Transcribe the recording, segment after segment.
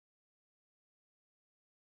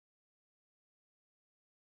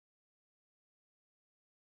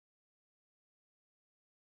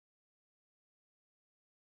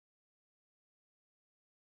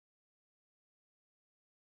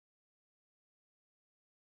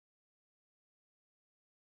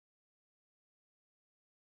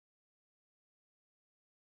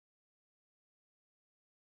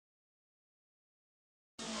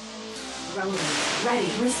relevant,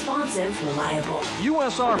 ready, responsive, reliable.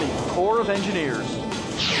 U.S. Army Corps of Engineers.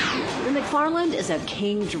 The McFarland is a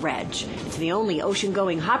king dredge. It's the only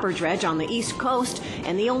ocean-going hopper dredge on the East Coast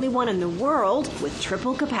and the only one in the world with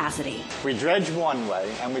triple capacity. We dredge one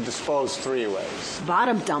way and we dispose three ways.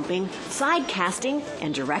 Bottom dumping, side casting,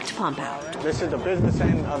 and direct pump out. This is the business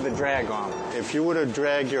end of the drag arm. If you were to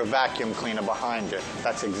drag your vacuum cleaner behind it,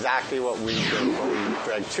 that's exactly what we do. We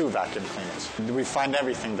drag two vacuum cleaners. We find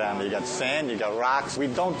everything down there. You got sand, you got rocks. We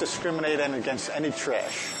don't discriminate against any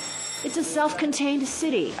trash. It's a self-contained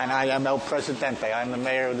city. And I am El Presidente. I'm the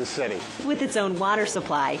mayor of the city. With its own water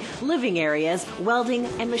supply, living areas, welding,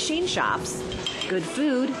 and machine shops. Good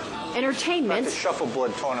food, entertainment, like a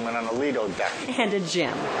shuffleboard tournament on a Lido deck. And a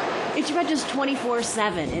gym. It dredges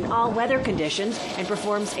 24/7 in all weather conditions and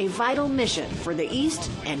performs a vital mission for the East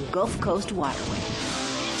and Gulf Coast waterways.